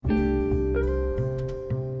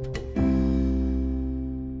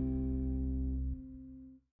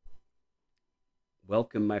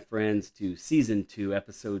welcome my friends to Season 2,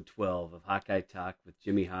 Episode 12 of Hawkeye Talk with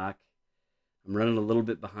Jimmy Hawk. I'm running a little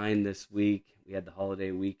bit behind this week. We had the holiday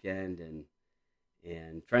weekend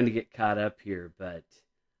and trying to get caught up here, but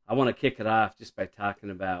I want to kick it off just by talking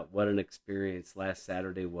about what an experience last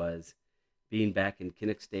Saturday was, being back in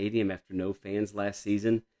Kinnick Stadium after no fans last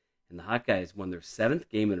season, and the Hawkeyes won their 7th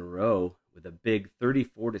game in a row with a big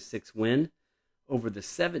 34-6 win over the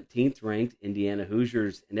 17th ranked Indiana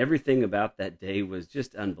Hoosiers, and everything about that day was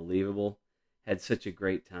just unbelievable. Had such a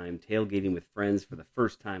great time tailgating with friends for the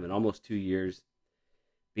first time in almost 2 years.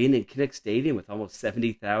 Being in Kinnick Stadium with almost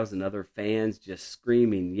 70,000 other fans just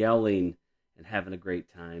screaming, yelling, and having a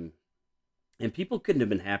great time. And people couldn't have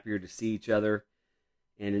been happier to see each other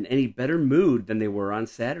and in any better mood than they were on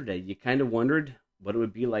Saturday. You kind of wondered what it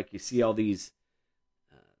would be like. You see all these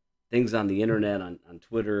things on the internet, on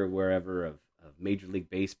Twitter or wherever, of Major League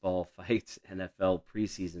Baseball fights, NFL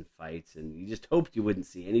preseason fights, and you just hoped you wouldn't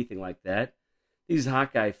see anything like that. These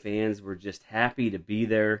Hawkeye fans were just happy to be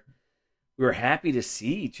there. We were happy to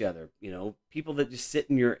see each other, people that just sit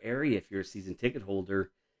in your area if you're a season ticket holder,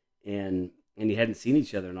 and you hadn't seen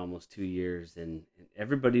each other in almost 2 years, and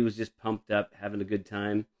everybody was just pumped up, having a good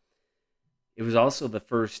time. It was also the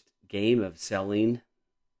first game of selling,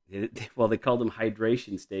 well, they called them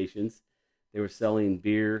hydration stations. They were selling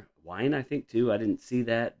beer, wine, I think, too. I didn't see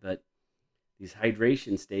that, but these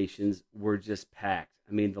hydration stations were just packed.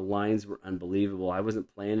 I mean, the lines were unbelievable. I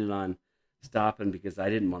wasn't planning on stopping because I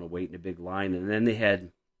didn't want to wait in a big line. And then they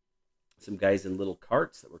had some guys in little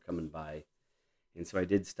carts that were coming by. And so I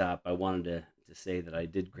did stop. I wanted to say that I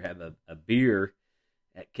did grab a beer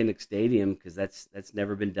at Kinnick Stadium because that's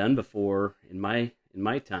never been done before in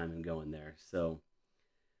my time in going there. So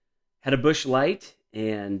had a Busch Light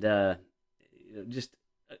and just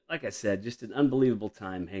like I said, just an unbelievable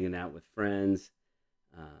time hanging out with friends,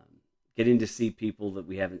 getting to see people that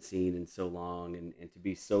we haven't seen in so long, and to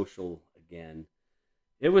be social again.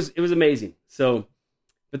 It was amazing. So,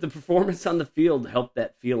 but the performance on the field helped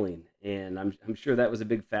that feeling, and I'm sure that was a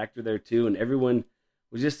big factor there too. And everyone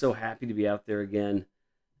was just so happy to be out there again.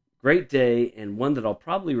 Great day, and one that I'll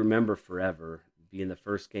probably remember forever, being the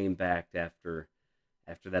first game back after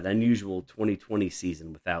that unusual 2020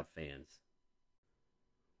 season without fans.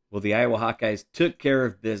 Well, the Iowa Hawkeyes took care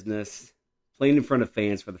of business, playing in front of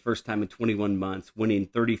fans for the first time in 21 months, winning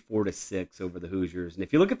 34-6 over the Hoosiers. And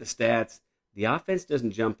if you look at the stats, the offense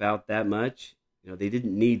doesn't jump out that much. They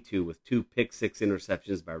didn't need to with 2 pick-6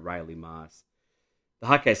 interceptions by Riley Moss. The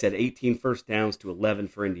Hawkeyes had 18 first downs to 11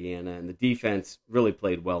 for Indiana, and the defense really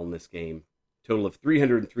played well in this game. Total of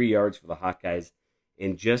 303 yards for the Hawkeyes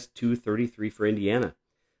and just 233 for Indiana.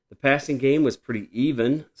 The passing game was pretty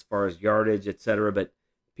even as far as yardage, etc., but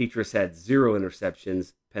Petras had 0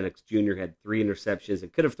 interceptions. Penix Jr. had 3 interceptions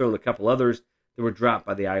and could have thrown a couple others that were dropped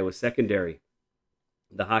by the Iowa secondary.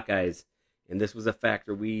 The Hawkeyes, and this was a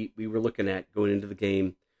factor we were looking at going into the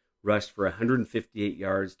game, rushed for 158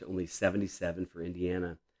 yards to only 77 for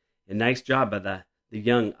Indiana. And nice job by the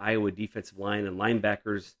young Iowa defensive line and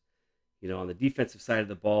linebackers. On the defensive side of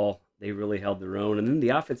the ball, they really held their own. And then the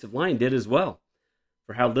offensive line did as well,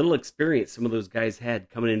 for how little experience some of those guys had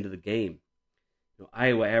coming into the game.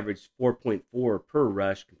 Iowa averaged 4.4 per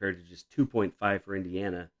rush compared to just 2.5 for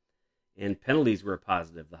Indiana. And penalties were a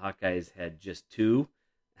positive. The Hawkeyes had just 2.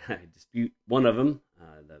 I dispute one of them,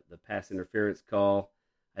 the pass interference call.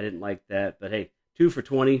 I didn't like that. But hey, 2 for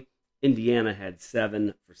 20. Indiana had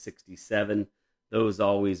 7 for 67. Those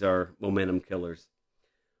always are momentum killers.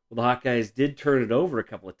 Well, the Hawkeyes did turn it over a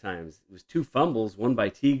couple of times. It was 2 fumbles, one by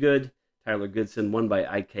T. Good, Tyler Goodson, one by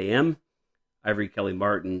IKM. Ivory Kelly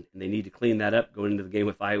Martin, and they need to clean that up going into the game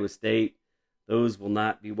with Iowa State. Those will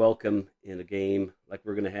not be welcome in a game like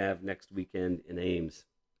we're going to have next weekend in Ames.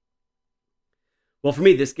 Well, for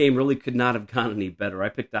me, this game really could not have gone any better. I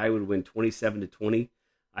picked Iowa to win 27-20.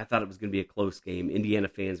 I thought it was going to be a close game. Indiana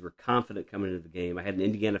fans were confident coming into the game. I had an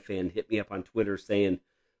Indiana fan hit me up on Twitter saying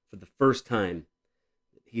for the first time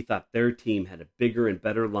he thought their team had a bigger and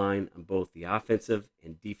better line on both the offensive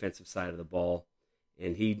and defensive side of the ball.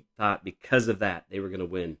 And he thought because of that, they were going to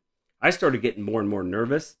win. I started getting more and more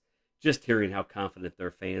nervous just hearing how confident their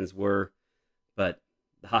fans were. But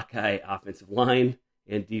the Hawkeye offensive line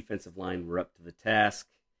and defensive line were up to the task.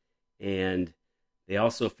 And they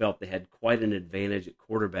also felt they had quite an advantage at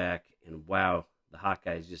quarterback. And wow, the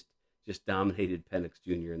Hawkeyes just dominated Penix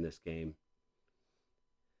Jr. in this game.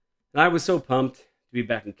 And I was so pumped to be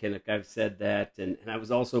back in Kinnick. I've said that. And I was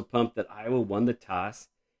also pumped that Iowa won the toss.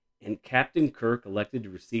 And Captain Kirk elected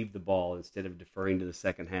to receive the ball instead of deferring to the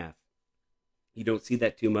second half. You don't see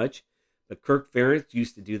that too much, but Kirk Ferentz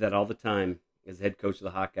used to do that all the time as head coach of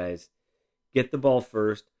the Hawkeyes. get the ball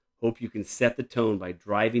first, hope you can set the tone by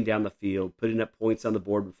driving down the field, putting up points on the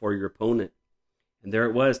board before your opponent. And there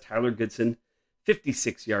it was, Tyler Goodson,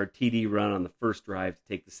 56-yard TD run on the first drive to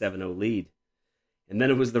take the 7-0 lead. And then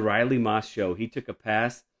it was the Riley Moss show. He took a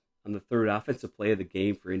pass on the third offensive play of the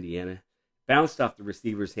game for Indiana, bounced off the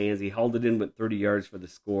receiver's hands. He hauled it in, went 30 yards for the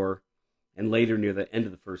score. And later, near the end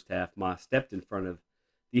of the first half, Moss stepped in front of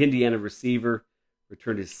the Indiana receiver,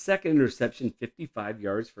 returned his second interception, 55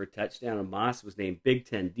 yards for a touchdown. And Moss was named Big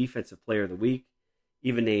Ten Defensive Player of the Week,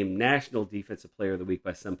 even named National Defensive Player of the Week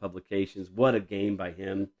by some publications. What a game by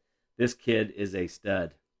him. This kid is a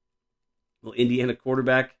stud. Well, Indiana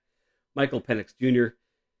quarterback Michael Penix Jr.,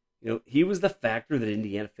 he was the factor that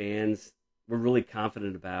Indiana fans were really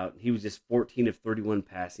confident about. He was just 14 of 31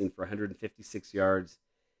 passing for 156 yards.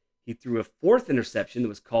 He threw a fourth interception that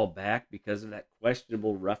was called back because of that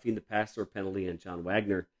questionable roughing the passer penalty on John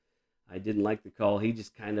Wagner. I didn't like the call. He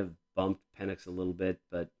just kind of bumped Penix a little bit,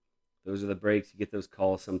 but those are the breaks. You get those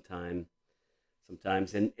calls sometimes.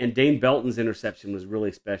 And Dane Belton's interception was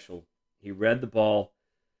really special. He read the ball.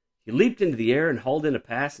 He leaped into the air and hauled in a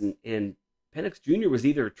pass, and Penix Jr. was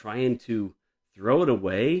either trying to throw it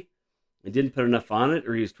away and didn't put enough on it,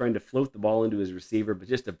 or he was trying to float the ball into his receiver, but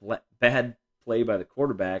just a bad play by the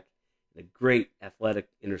quarterback, and a great athletic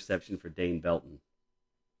interception for Dane Belton.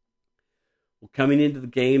 Well, coming into the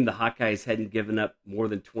game, the Hawkeyes hadn't given up more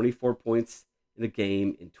than 24 points in a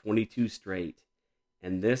game in 22 straight,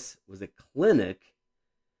 and this was a clinic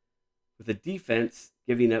with the defense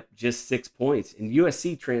giving up just 6 points. And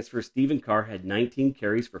USC transfer Stephen Carr had 19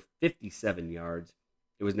 carries for 57 yards.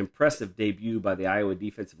 It was an impressive debut by the Iowa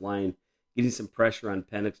defensive line, getting some pressure on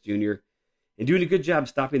Penix Jr. and doing a good job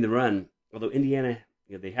stopping the run. Although Indiana,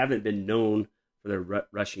 they haven't been known for their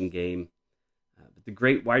rushing game. But the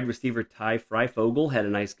great wide receiver Ty Freifogel had a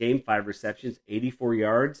nice game, 5 receptions, 84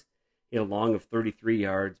 yards. He had a long of 33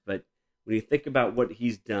 yards. But when you think about what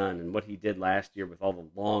he's done and what he did last year with all the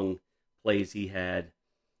long plays he had,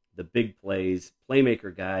 the big plays,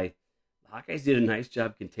 playmaker guy, the Hawkeyes did a nice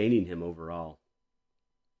job containing him overall.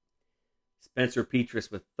 Spencer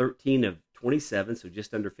Petras with 13 of 27, so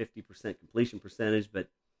just under 50% completion percentage, but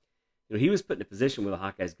he was put in a position where the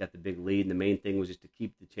Hawkeyes got the big lead, and the main thing was just to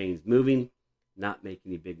keep the chains moving, not make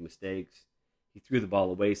any big mistakes. He threw the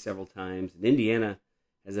ball away several times, and Indiana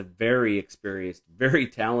has a very experienced, very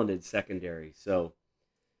talented secondary, so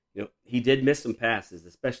he did miss some passes,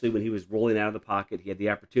 especially when he was rolling out of the pocket. He had the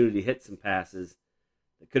opportunity to hit some passes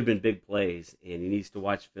that could have been big plays, and he needs to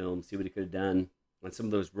watch film, see what he could have done on some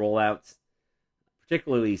of those rollouts,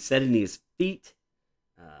 particularly setting his feet,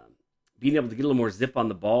 being able to get a little more zip on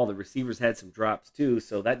the ball. The receivers had some drops too,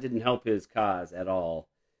 so that didn't help his cause at all.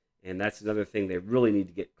 And that's another thing they really need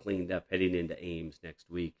to get cleaned up heading into Ames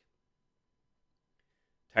next week.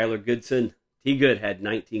 Tyler Goodson, T-Good, had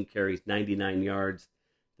 19 carries, 99 yards.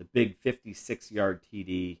 The big 56-yard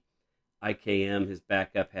TD. IKM, his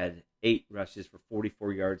backup, had 8 rushes for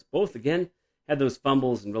 44 yards. Both, again, had those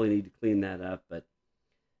fumbles and really need to clean that up.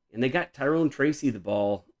 And they got Tyrone Tracy the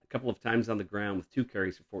ball a couple of times on the ground with 2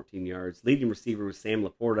 carries for 14 yards. Leading receiver was Sam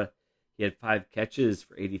Laporta. He had 5 catches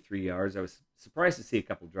for 83 yards. I was surprised to see a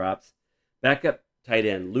couple drops. Backup tight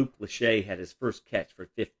end Luke Lachey had his first catch for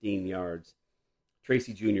 15 yards.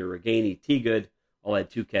 Tracy Jr., Reganey, T-Good all had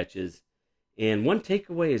 2 catches. And one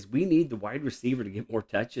takeaway is we need the wide receiver to get more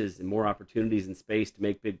touches and more opportunities in space to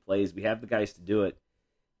make big plays. We have the guys to do it.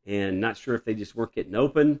 And not sure if they just weren't getting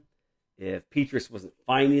open, if Petras wasn't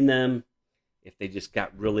finding them, if they just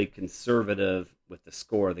got really conservative with the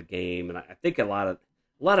score of the game. And I think a lot of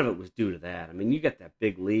it was due to that. I mean, you got that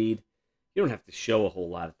big lead. You don't have to show a whole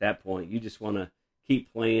lot at that point. You just want to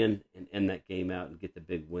keep playing and end that game out and get the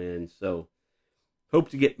big win. So hope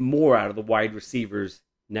to get more out of the wide receivers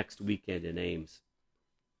next weekend in Ames.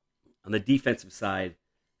 On the defensive side,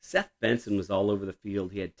 Seth Benson was all over the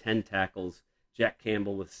field. He had 10 tackles. Jack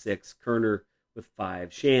Campbell with 6. Kerner with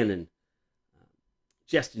 5. Shannon,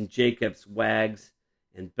 Justin Jacobs, Wags,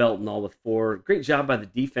 and Belton all with 4. Great job by the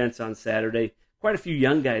defense on Saturday. Quite a few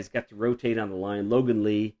young guys got to rotate on the line. Logan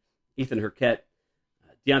Lee, Ethan Herkett,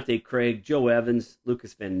 Deontay Craig, Joe Evans,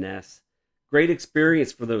 Lucas Van Ness. Great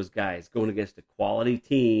experience for those guys going against a quality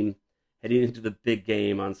team heading into the big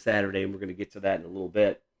game on Saturday, and we're going to get to that in a little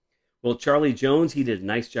bit. Well, Charlie Jones, he did a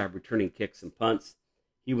nice job returning kicks and punts.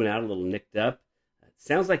 He went out a little nicked up. It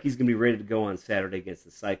sounds like he's going to be ready to go on Saturday against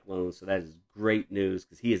the Cyclones, so that is great news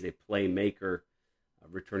because he is a playmaker,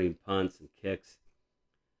 returning punts and kicks.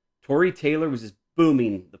 Torrey Taylor was just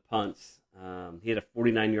booming the punts. He had a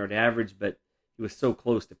 49-yard average, but he was so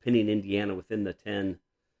close to pinning Indiana within the 10.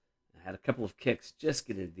 Had a couple of kicks just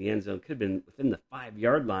getting into the end zone. Could have been within the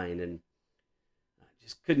 5-yard line, and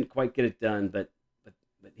just couldn't quite get it done. But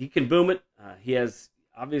he can boom it. He has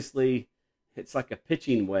obviously. It's like a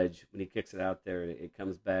pitching wedge when he kicks it out there. It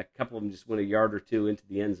comes back. A couple of them just went a yard or two into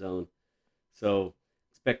the end zone. So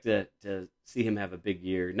expect to see him have a big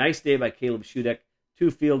year. Nice day by Caleb Shudak.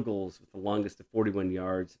 2 field goals with the longest of 41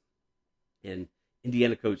 yards. And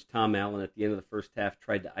Indiana coach Tom Allen at the end of the first half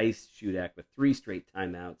tried to ice Shudak with 3 straight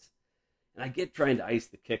timeouts. And I get trying to ice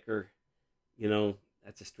the kicker. You know,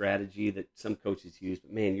 that's a strategy that some coaches use.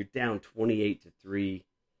 But, man, you're down 28-3.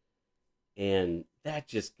 And that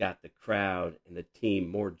just got the crowd and the team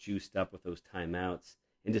more juiced up with those timeouts.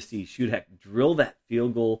 And to see Shudak drill that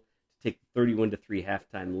field goal to take the 31-3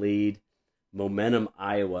 halftime lead, momentum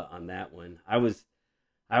Iowa on that one. I was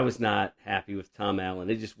not happy with Tom Allen.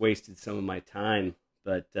 It just wasted some of my time.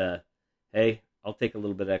 But, hey, I'll take a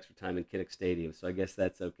little bit of extra time in Kinnick Stadium, so I guess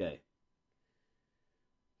that's okay.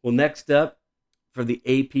 Well, next up, for the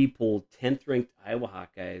AP poll, 10th-ranked Iowa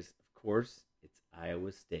Hawkeyes, of course, it's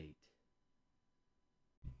Iowa State.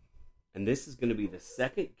 And this is going to be the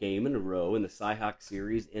second game in a row in the Cyhawk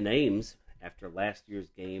series in Ames after last year's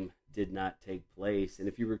game did not take place. And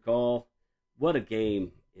if you recall, what a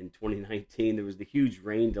game in 2019. There was the huge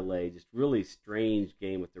rain delay, just really strange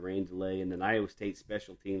game with the rain delay. And then Iowa State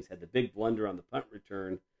special teams had the big blunder on the punt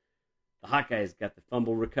return. The Hawkeyes got the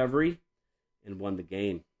fumble recovery and won the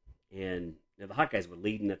game. And you know, the Hawkeyes were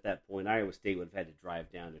leading at that point. Iowa State would have had to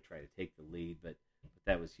drive down to try to take the lead, but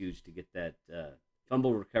that was huge to get that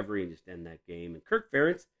fumble recovery and just end that game. And Kirk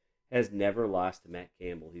Ferentz has never lost to Matt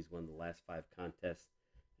Campbell. He's won the last 5 contests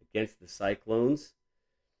against the Cyclones.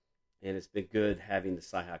 And it's been good having the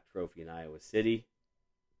Cyhawk Trophy in Iowa City.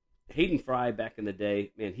 Hayden Fry, back in the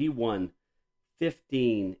day, man, he won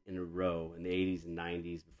 15 in a row in the 80s and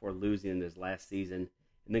 90s before losing in his last season.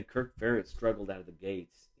 And then Kirk Ferentz struggled out of the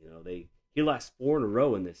gates. You know, he lost 4 in a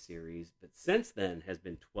row in this series, but since then has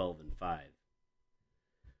been 12-5.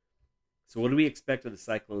 So what do we expect of the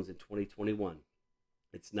Cyclones in 2021?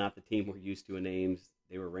 It's not the team we're used to in Ames.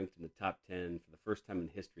 They were ranked in the top 10 for the first time in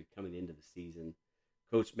history coming into the season.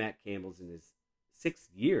 Coach Matt Campbell's in his 6th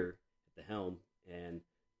year at the helm, and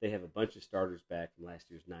they have a bunch of starters back from last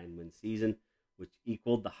year's 9-win season, which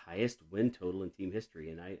equaled the highest win total in team history.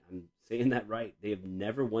 And I'm saying that right. They have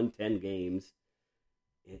never won 10 games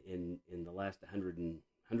in the last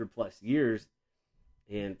 100-plus years.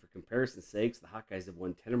 And for comparison's sakes, the Hawkeyes have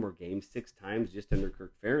won 10 or more games 6 times just under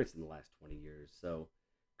Kirk Ferentz in the last 20 years. So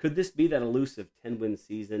could this be that elusive 10-win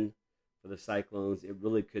season for the Cyclones? It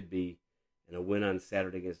really could be. And a win on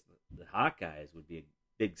Saturday against the Hawkeyes would be a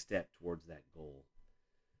big step towards that goal.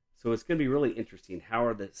 So it's going to be really interesting. How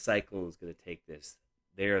are the Cyclones going to take this?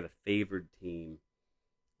 They are the favored team.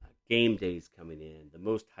 Game day's coming in. The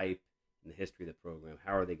most hype in the history of the program.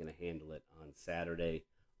 How are they going to handle it on Saturday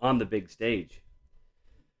on the big stage?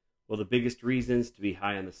 Well, the biggest reasons to be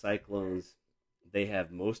high on the Cyclones, they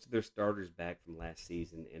have most of their starters back from last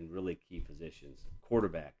season in really key positions.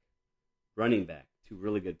 Quarterback, running back, 2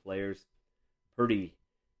 really good players. Purdy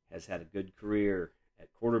has had a good career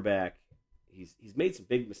at quarterback. He's made some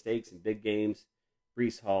big mistakes in big games.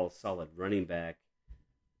 Breece Hall, solid running back.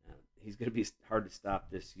 He's going to be hard to stop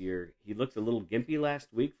this year. He looked a little gimpy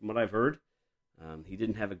last week from what I've heard. He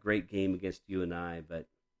didn't have a great game against UNI, but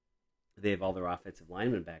they have all their offensive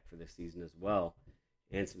linemen back for this season as well.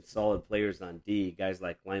 And some solid players on D, guys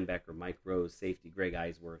like linebacker Mike Rose, safety Greg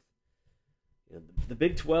Eisworth. You know, the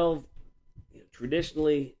Big 12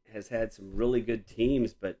 traditionally has had some really good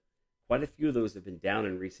teams, but quite a few of those have been down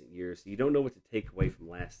in recent years. So you don't know what to take away from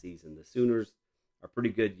last season. The Sooners are pretty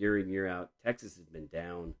good year in, year out. Texas has been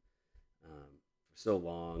down for so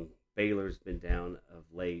long. Baylor's been down of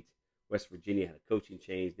late. West Virginia had a coaching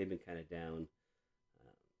change. They've been kind of down.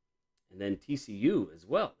 And then TCU as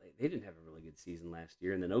well. They didn't have a really good season last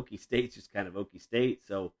year. And then Okie State's just kind of Okie State.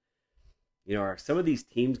 So, you know, are some of these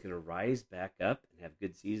teams going to rise back up and have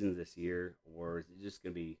good seasons this year? Or is it just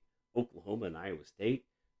going to be Oklahoma and Iowa State,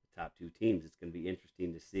 the top 2 teams? It's going to be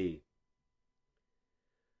interesting to see.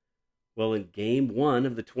 Well, in Game 1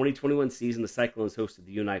 of the 2021 season, the Cyclones hosted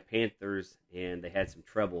the UNI Panthers, and they had some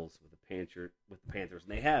troubles with the Panthers.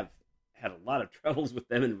 And they have had a lot of troubles with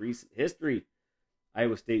them in recent history.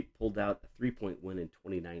 Iowa State pulled out a 3-point win in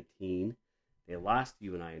 2019. They lost to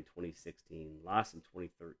UNI in 2016, lost in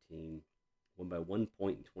 2013, won by 1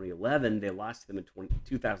 point in 2011. They lost to them in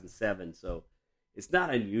 2007. So it's not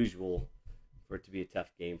unusual for it to be a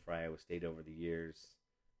tough game for Iowa State over the years.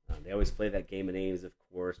 They always play that game in Ames, of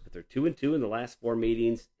course, but they're 2-2 in the last 4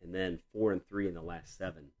 meetings and then 4-3 in the last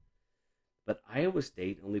 7. But Iowa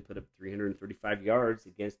State only put up 335 yards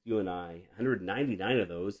against UNI, 199 of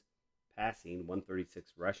those passing,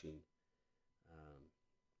 136 rushing.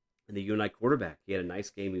 And the UNI quarterback, he had a nice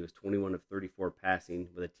game. He was 21 of 34 passing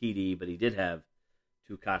with a TD, but he did have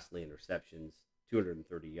 2 costly interceptions,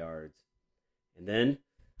 230 yards. And then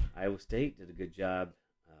Iowa State did a good job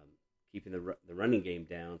keeping the running game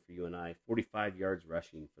down for UNI, 45 yards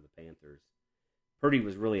rushing for the Panthers. Purdy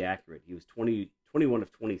was really accurate. He was 21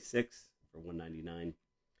 of 26 for 199.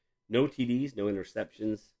 No TDs, no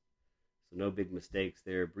interceptions, so no big mistakes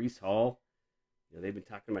there. Breece Hall, they've been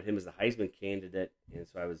talking about him as a Heisman candidate, and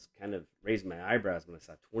so I was kind of raising my eyebrows when I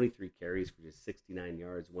saw 23 carries for just 69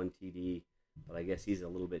 yards, 1 TD, but I guess he's a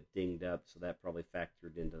little bit dinged up, so that probably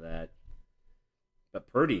factored into that.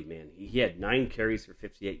 But Purdy, man, he had 9 carries for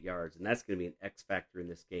 58 yards, and that's going to be an X factor in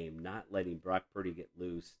this game, not letting Brock Purdy get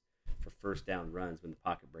loose for first down runs when the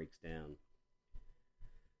pocket breaks down.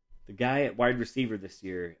 The guy at wide receiver this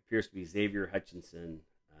year appears to be Xavier Hutchinson.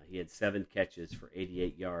 He had 7 catches for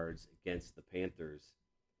 88 yards against the Panthers.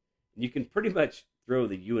 And you can pretty much throw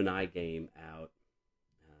the UNI game out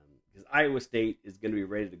because Iowa State is going to be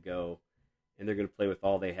ready to go, and they're going to play with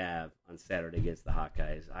all they have on Saturday against the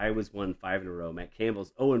Hawkeyes. Iowa's won 5 in a row. Matt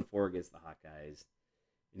Campbell's 0-4 against the Hawkeyes,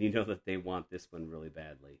 and you know that they want this one really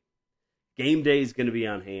badly. Game day is going to be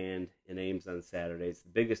on hand in Ames on Saturday. It's the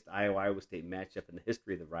biggest Iowa State matchup in the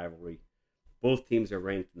history of the rivalry. Both teams are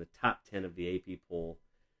ranked in the top 10 of the AP poll.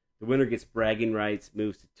 The winner gets bragging rights,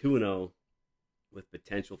 moves to 2-0 with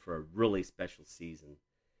potential for a really special season.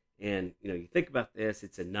 And, you think about this,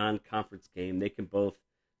 it's a non-conference game. They can both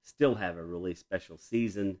still have a really special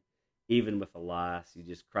season, even with a loss. You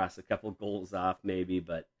just cross a couple goals off maybe,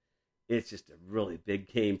 but it's just a really big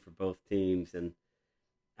game for both teams. And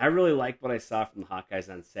I really liked what I saw from the Hawkeyes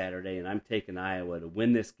on Saturday, and I'm taking Iowa to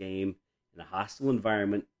win this game in a hostile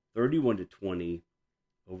environment, 31-20,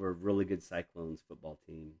 over a really good Cyclones football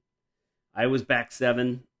team. Iowa's back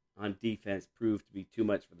 7 on defense proved to be too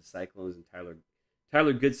much for the Cyclones, and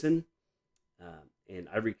Tyler Goodson and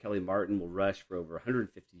Ivory Kelly-Martin will rush for over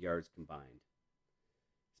 150 yards combined.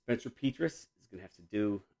 Spencer Petras is going to have to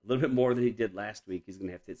do a little bit more than he did last week. He's going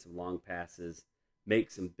to have to hit some long passes, make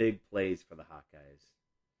some big plays for the Hawkeyes.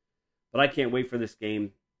 But I can't wait for this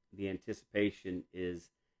game. The anticipation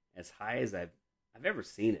is as high as I've ever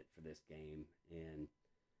seen it for this game. And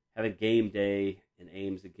having game day in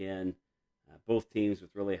Ames again, both teams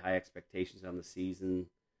with really high expectations on the season.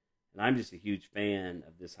 And I'm just a huge fan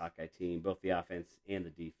of this Hawkeye team, both the offense and the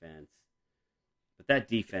defense. But that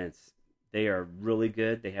defense, they are really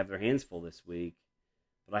good. They have their hands full this week.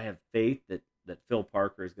 But I have faith that Phil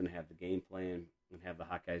Parker is going to have the game plan and have the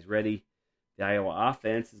Hawkeyes ready. The Iowa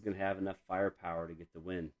offense is going to have enough firepower to get the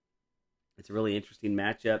win. It's a really interesting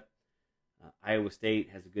matchup. Iowa State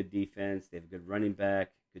has a good defense. They have a good running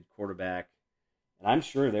back, good quarterback. And I'm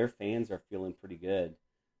sure their fans are feeling pretty good.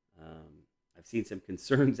 I've seen some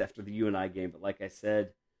concerns after the UNI game, but like I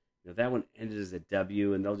said, that one ended as a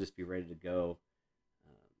W, and they'll just be ready to go.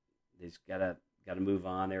 They just gotta move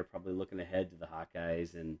on. They're probably looking ahead to the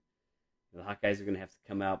Hawkeyes, and the Hawkeyes are going to have to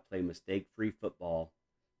come out, play mistake-free football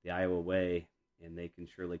the Iowa way, and they can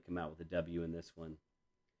surely come out with a W in this one.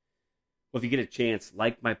 Well, if you get a chance,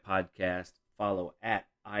 like my podcast, follow at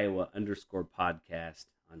Iowa_podcast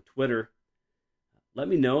on Twitter. Let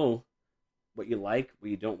me know what you like, what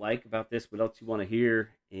you don't like about this, what else you want to hear.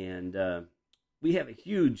 And we have a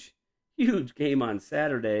huge, huge game on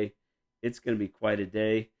Saturday. It's going to be quite a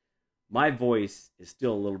day. My voice is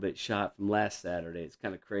still a little bit shot from last Saturday. It's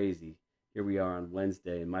kind of crazy. Here we are on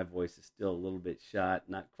Wednesday, and my voice is still a little bit shot,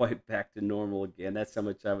 not quite back to normal again. That's how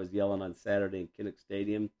much I was yelling on Saturday in Kinnick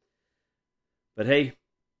Stadium. But hey,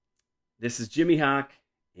 this is Jimmy Hawk,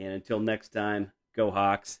 and until next time, go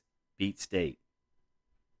Hawks, beat State.